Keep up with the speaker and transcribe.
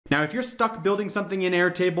Now, if you're stuck building something in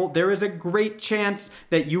Airtable, there is a great chance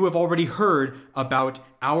that you have already heard about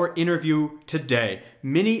our interview today.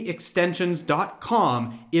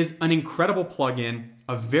 MiniExtensions.com is an incredible plugin,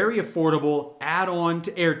 a very affordable add-on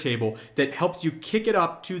to Airtable that helps you kick it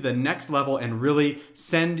up to the next level and really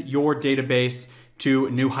send your database to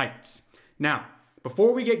new heights. Now,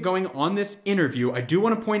 before we get going on this interview, I do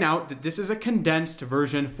want to point out that this is a condensed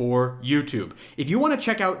version for YouTube. If you want to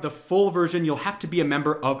check out the full version, you'll have to be a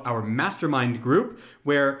member of our mastermind group,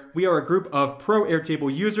 where we are a group of pro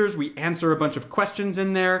Airtable users. We answer a bunch of questions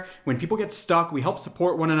in there. When people get stuck, we help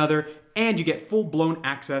support one another, and you get full-blown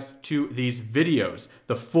access to these videos,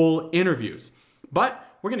 the full interviews. But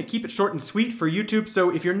we're going to keep it short and sweet for YouTube,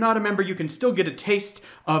 so if you're not a member, you can still get a taste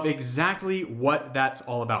of exactly what that's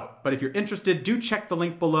all about. But if you're interested, do check the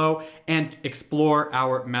link below and explore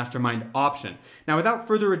our mastermind option. Now, without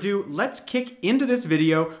further ado, let's kick into this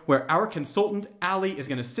video where our consultant, Alli, is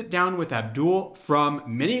going to sit down with Abdul from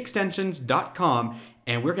MiniExtensions.com,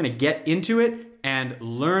 and we're going to get into it and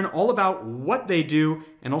learn all about what they do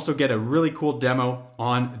and also get a really cool demo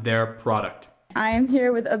on their product. I am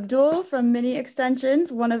here with Abdul from MiniExtensions,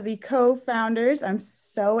 one of the co-founders. I'm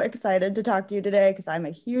so excited to talk to you today because I'm a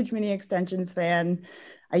huge MiniExtensions fan.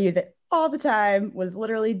 I use it all the time, was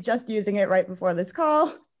literally just using it right before this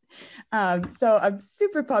call. So I'm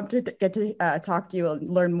super pumped to get to talk to you and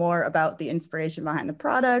learn more about the inspiration behind the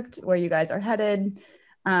product, where you guys are headed.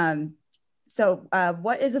 So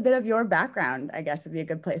what is a bit of your background, I guess would be a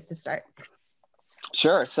good place to start.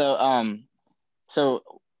 Sure. So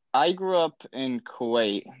I grew up in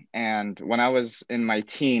Kuwait, and when I was in my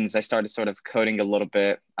teens, I started sort of coding a little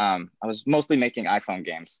bit. I was mostly making iPhone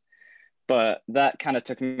games, but that kind of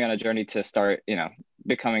took me on a journey to start,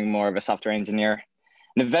 becoming more of a software engineer.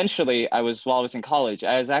 And eventually, while I was in college,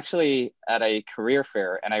 I was actually at a career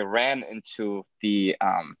fair, and I ran into the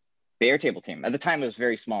Airtable team. At the time, it was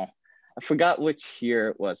very small. I forgot which year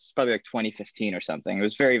it was, probably like 2015 or something. It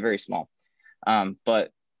was very, very small,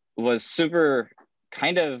 but was super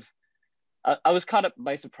I was caught up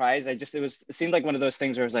by surprise. It seemed like one of those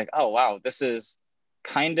things where I was like, oh, wow, this is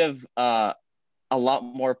kind of a lot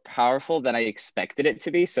more powerful than I expected it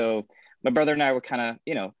to be. So my brother and I were kind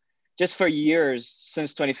of, just for years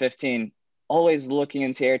since 2015, always looking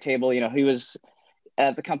into Airtable. He was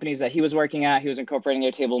at the companies that he was working at, he was incorporating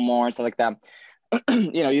Airtable more and stuff like that,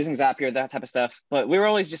 using Zapier, that type of stuff. But we were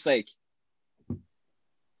always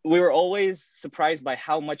surprised by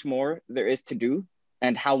how much more there is to do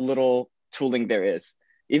and how little tooling there is,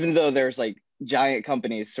 even though there's like giant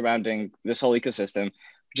companies surrounding this whole ecosystem.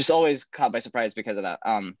 Just always caught by surprise because of that.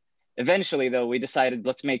 Eventually, though, we decided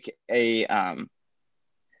let's make make an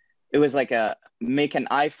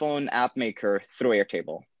iPhone app maker through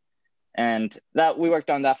Airtable, and that we worked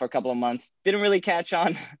on that for a couple of months. Didn't really catch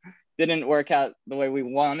on, didn't work out the way we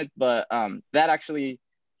wanted, but that actually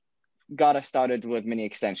got us started with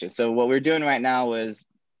MiniExtensions. So what we're doing right now is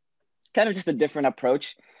kind of just a different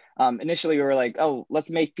approach. Initially, we were like, oh, let's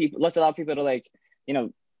allow people to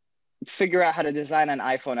figure out how to design an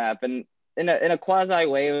iPhone app. And in a quasi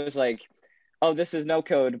way, it was like, oh, this is no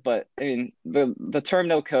code. But I mean, the term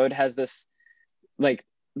no code has this,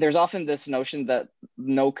 there's often this notion that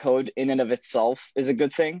no code in and of itself is a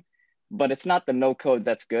good thing, but it's not the no code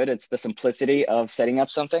that's good. It's the simplicity of setting up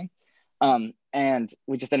something. And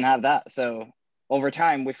we just didn't have that. So over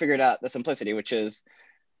time, we figured out the simplicity, which is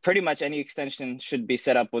pretty much any extension should be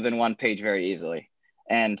set up within one page very easily.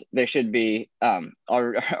 And there should be,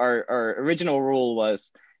 our original rule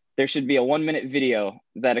was there should be a 1-minute video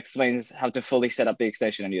that explains how to fully set up the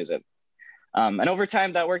extension and use it. And over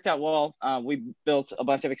time, that worked out well. We built a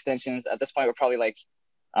bunch of extensions. At this point, we're probably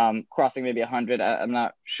crossing maybe 100. I'm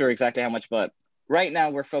not sure exactly how much, but right now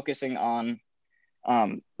we're focusing on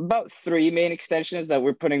about 3 main extensions that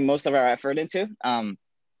we're putting most of our effort into.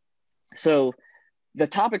 So the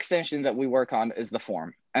top extension that we work on is the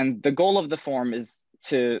form. And the goal of the form is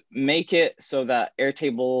to make it so that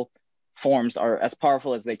Airtable forms are as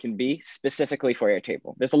powerful as they can be, specifically for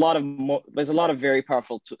Airtable. There's a lot of very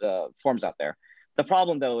powerful forms out there. The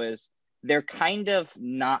problem, though, is they're kind of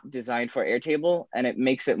not designed for Airtable, and it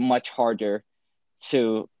makes it much harder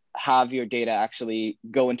to have your data actually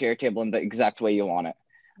go into Airtable in the exact way you want it.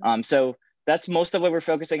 So that's most of what we're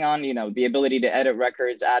focusing on, the ability to edit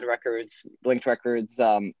records, add records, linked records,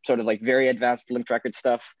 sort of like very advanced linked record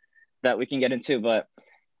stuff that we can get into. But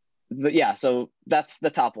yeah, so that's the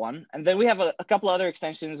top one. And then we have a couple other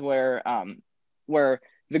extensions where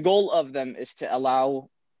the goal of them is to allow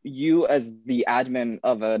you as the admin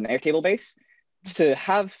of an Airtable base to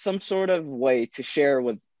have some sort of way to share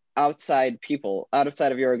with outside people,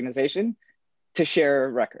 outside of your organization, to share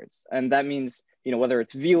records. And that means, whether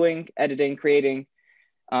it's viewing, editing, creating.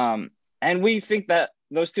 And we think that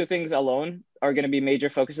those two things alone are going to be major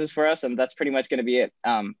focuses for us. And that's pretty much going to be it.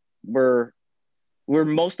 We're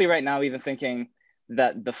mostly right now even thinking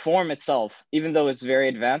that the form itself, even though it's very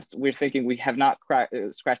advanced, we're thinking we have not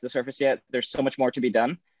scratched the surface yet. There's so much more to be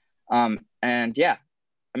done. And yeah,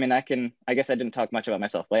 I guess I didn't talk much about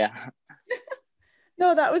myself, but yeah.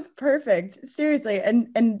 No, that was perfect. Seriously.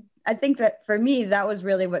 And I think that for me, that was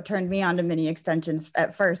really what turned me on to MiniExtensions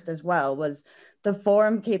at first as well, was the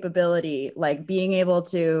form capability, like being able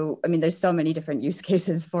to, there's so many different use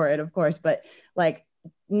cases for it, of course, but like,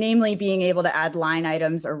 namely being able to add line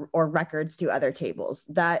items or records to other tables.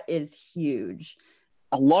 That is huge.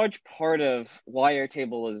 A large part of why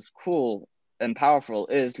Airtable is cool and powerful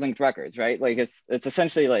is linked records, right? Like it's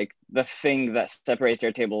essentially like the thing that separates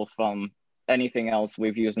Airtable from anything else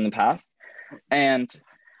we've used in the past. And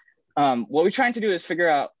what we're trying to do is figure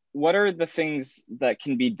out what are the things that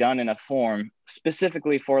can be done in a form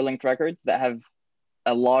specifically for linked records that have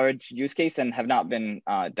a large use case and have not been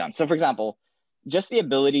done. So for example, just the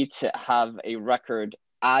ability to have a record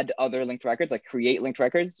add other linked records, like create linked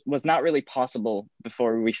records, was not really possible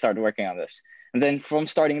before we started working on this. And then from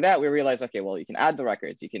starting that, we realized, okay, well, you can add the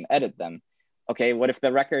records, you can edit them. Okay, what if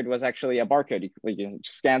the record was actually a barcode? We can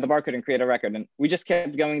scan the barcode and create a record. And we just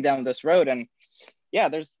kept going down this road. And yeah,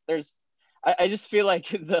 I just feel like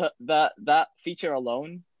that feature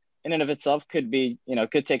alone in and of itself could be,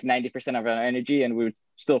 could take 90% of our energy, and we would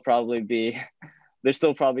still probably there's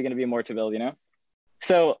still probably going to be more to build,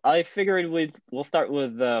 So I figured we'll start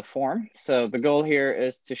with the form. So the goal here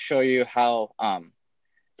is to show you how,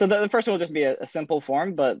 so the first one will just be a simple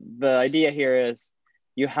form, but the idea here is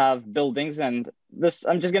you have buildings, and this,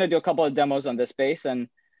 I'm just going to do a couple of demos on this space. And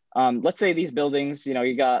let's say these buildings,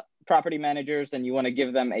 you got property managers and you want to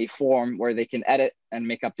give them a form where they can edit and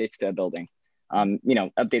make updates to a building,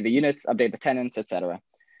 update the units, update the tenants, etc.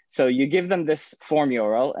 So you give them this form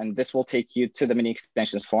URL, and this will take you to the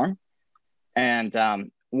MiniExtensions form. And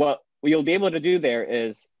what you'll be able to do there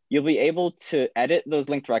is you'll be able to edit those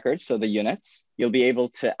linked records, so the units. You'll be able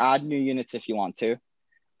to add new units if you want to.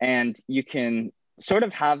 And you can sort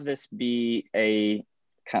of have this be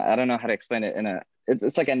I don't know how to explain it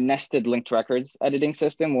it's like a nested linked records editing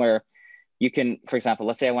system where you can, for example,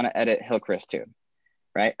 let's say I want to edit Hillcrest too,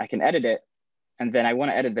 right? I can edit it, and then I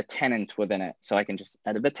want to edit the tenant within it. So I can just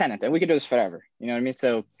edit the tenant, and we can do this forever. You know what I mean?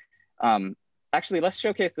 So actually, let's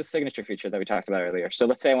showcase the signature feature that we talked about earlier. So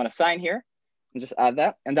let's say I want to sign here and just add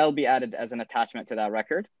that, and that'll be added as an attachment to that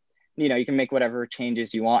record. You can make whatever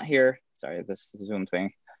changes you want here. Sorry, this Zoom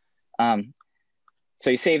thing. So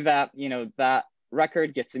you save that, that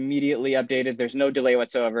record gets immediately updated. There's no delay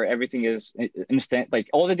whatsoever. Everything is instant. Like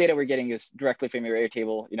all the data we're getting is directly from your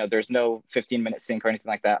Airtable. There's no 15-minute sync or anything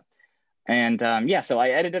like that. And yeah, so I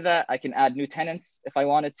edited that. I can add new tenants if I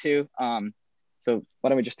wanted to. So why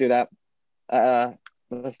don't we just do that?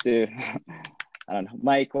 Let's do, I don't know,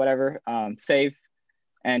 Mike, whatever, save.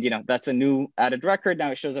 And, that's a new added record.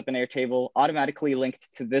 Now it shows up in Airtable, automatically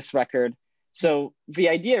linked to this record. So the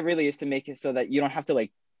idea really is to make it so that you don't have to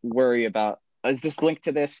worry about, is this linked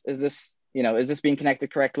to this? Is this, is this being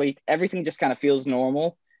connected correctly? Everything just kind of feels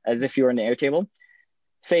normal as if you were in the Airtable.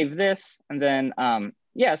 Save this. And then,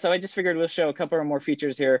 yeah, so I just figured we'll show a couple of more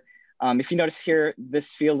features here. If you notice here,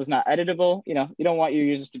 this field is not editable. You don't want your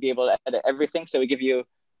users to be able to edit everything. So we give you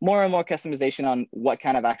more and more customization on what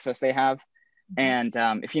kind of access they have. And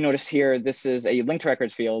if you notice here, this is a linked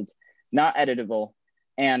records field, not editable.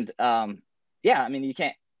 And yeah, you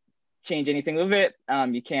can't change anything with it.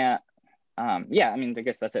 You can't, yeah, I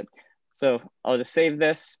guess that's it. So I'll just save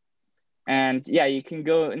this. And yeah, you can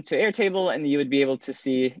go into Airtable and you would be able to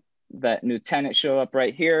see that new tenant show up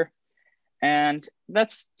right here. And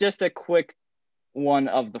that's just a quick one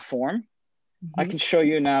of the form. I can show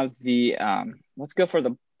you now the, let's go for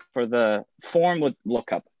the form with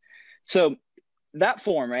lookup. So that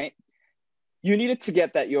form, right? You needed to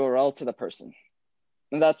get that URL to the person.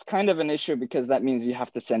 And that's kind of an issue because that means you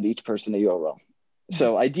have to send each person a URL.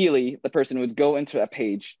 So ideally, the person would go into a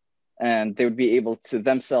page and they would be able to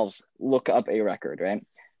themselves look up a record, right?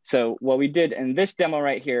 So what we did in this demo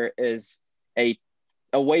right here is a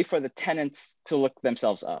way for the tenants to look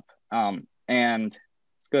themselves up. And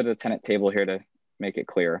let's go to the tenant table here to make it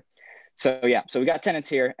clearer. So yeah, so we got tenants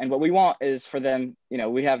here, and what we want is for them,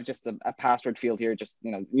 we have just a password field here, just,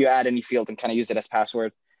 you add any field and kind of use it as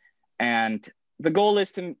password. And the goal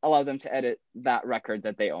is to allow them to edit that record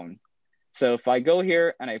that they own. So if I go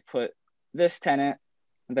here and I put this tenant,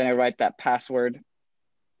 and then I write that password,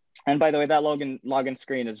 And by the way, that login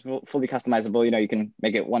screen is fully customizable. You can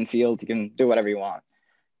make it one field. You can do whatever you want.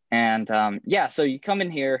 And yeah, so you come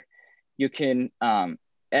in here, you can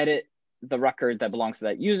edit the record that belongs to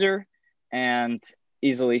that user and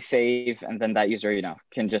easily save. And then that user,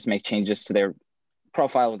 can just make changes to their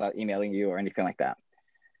profile without emailing you or anything like that.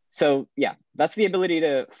 So yeah, that's the ability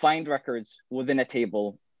to find records within a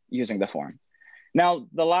table using the form. Now,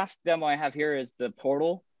 the last demo I have here is the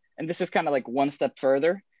portal. And this is kind of like one step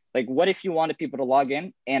further. Like, what if you wanted people to log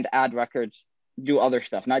in and add records, do other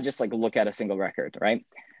stuff, not just like look at a single record, right?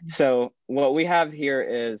 Mm-hmm. So what we have here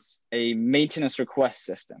is a maintenance request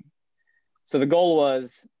system. So the goal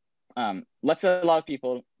was, let's allow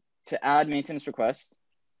people to add maintenance requests,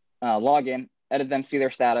 log in, edit them, see their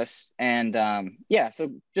status. And yeah,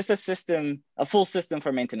 so just a full system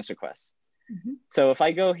for maintenance requests. Mm-hmm. So if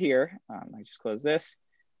I go here, I just close this.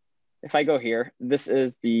 If I go here, this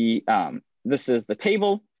is the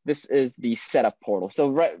table. This is the setup portal.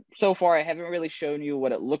 So far, I haven't really shown you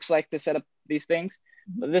what it looks like to set up these things,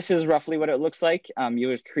 but this is roughly what it looks like. You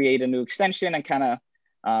would create a new extension and kind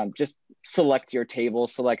of just select your table,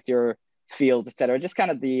 select your fields, et cetera, just kind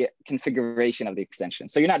of the configuration of the extension.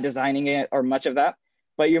 So you're not designing it or much of that,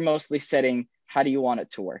 but you're mostly setting how do you want it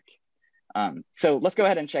to work. So let's go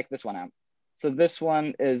ahead and check this one out. So this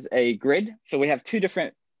one is a grid. So we have two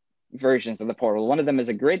different versions of the portal. One of them is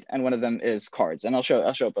a grid and one of them is cards. And I'll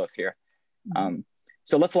show both here.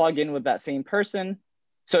 So let's log in with that same person.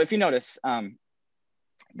 So if you notice,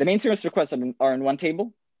 the maintenance requests are in one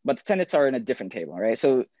table, but the tenants are in a different table, right?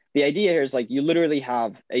 So the idea here is like you literally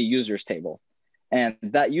have a users table, and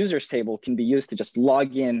that users table can be used to just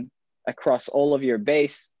log in across all of your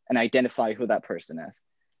base and identify who that person is.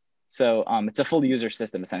 So it's a full user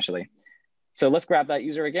system essentially. So let's grab that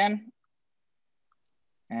user again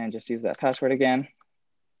and just use that password again.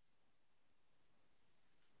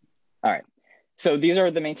 All right, so these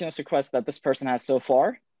are the maintenance requests that this person has so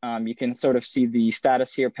far. You can sort of see the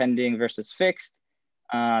status here, pending versus fixed.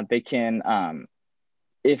 They can,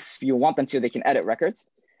 if you want them to, they can edit records.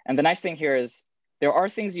 And the nice thing here is there are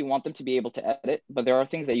things you want them to be able to edit, but there are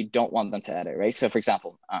things that you don't want them to edit, right? So for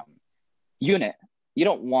example, unit, you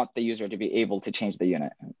don't want the user to be able to change the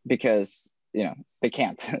unit because they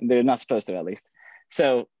can't, they're not supposed to at least.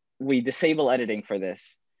 So we disable editing for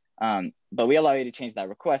this, but we allow you to change that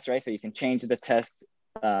request, right? So you can change the text,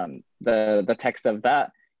 the text of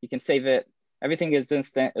that. You can save it. Everything is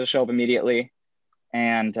instant. It'll show up immediately.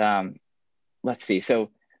 And let's see.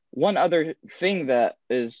 So one other thing that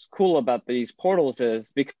is cool about these portals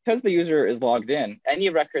is because the user is logged in, any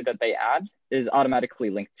record that they add is automatically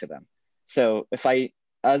linked to them. So if I,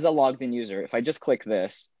 as a logged in user, if I just click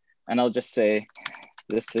this and I'll just say,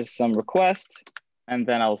 this is some request, and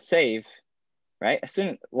then I'll save, right?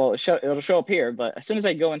 It'll show up here, but as soon as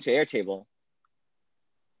I go into Airtable,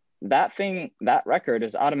 that record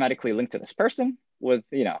is automatically linked to this person with,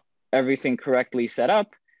 everything correctly set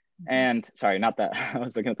up. And sorry, not that, I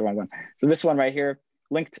was looking at the wrong one. So this one right here,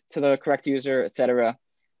 linked to the correct user, et cetera.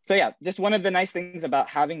 So yeah, just one of the nice things about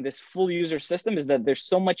having this full user system is that there's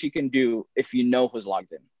so much you can do if you know who's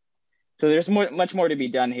logged in. So there's much more to be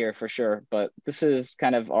done here for sure, but this is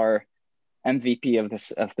kind of our MVP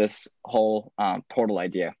of this whole portal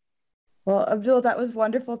idea. Well, Abdul, that was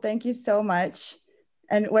wonderful. Thank you so much.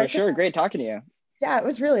 And for sure, great talking to you. Yeah, it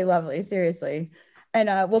was really lovely, seriously.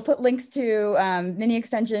 And we'll put links to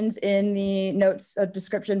MiniExtensions in the notes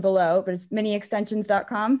description below, but it's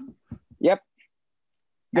MiniExtensions.com. Yep.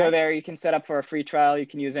 Go there. You can set up for a free trial. You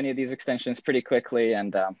can use any of these extensions pretty quickly.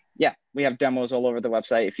 And yeah, we have demos all over the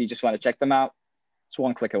website. If you just want to check them out, it's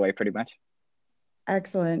one click away pretty much.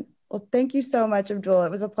 Excellent. Well, thank you so much, Abdul.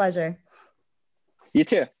 It was a pleasure. You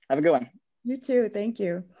too. Have a good one. You too. Thank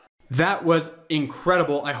you. That was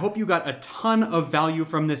incredible. I hope you got a ton of value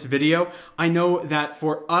from this video. I know that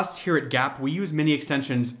for us here at Gap, we use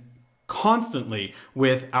MiniExtensions constantly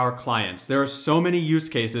with our clients. There are so many use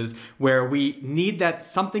cases where we need that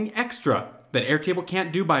something extra that Airtable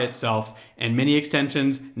can't do by itself, and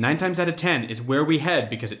MiniExtensions 9 times out of 10 is where we head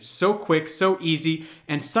because it's so quick, so easy,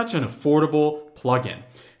 and such an affordable plugin.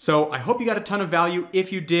 So I hope you got a ton of value.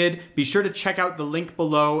 If you did, be sure to check out the link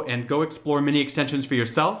below and go explore MiniExtensions for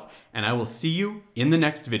yourself, and I will see you in the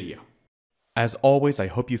next video. As always, I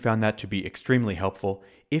hope you found that to be extremely helpful.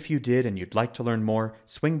 If you did and you'd like to learn more,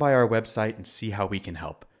 swing by our website and see how we can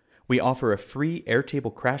help. We offer a free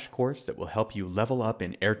Airtable crash course that will help you level up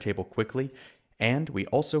in Airtable quickly, and we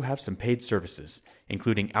also have some paid services,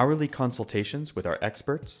 including hourly consultations with our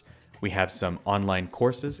experts. We have some online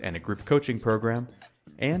courses and a group coaching program,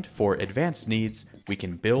 and for advanced needs, we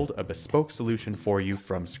can build a bespoke solution for you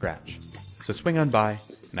from scratch. So swing on by,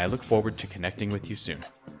 and I look forward to connecting with you soon.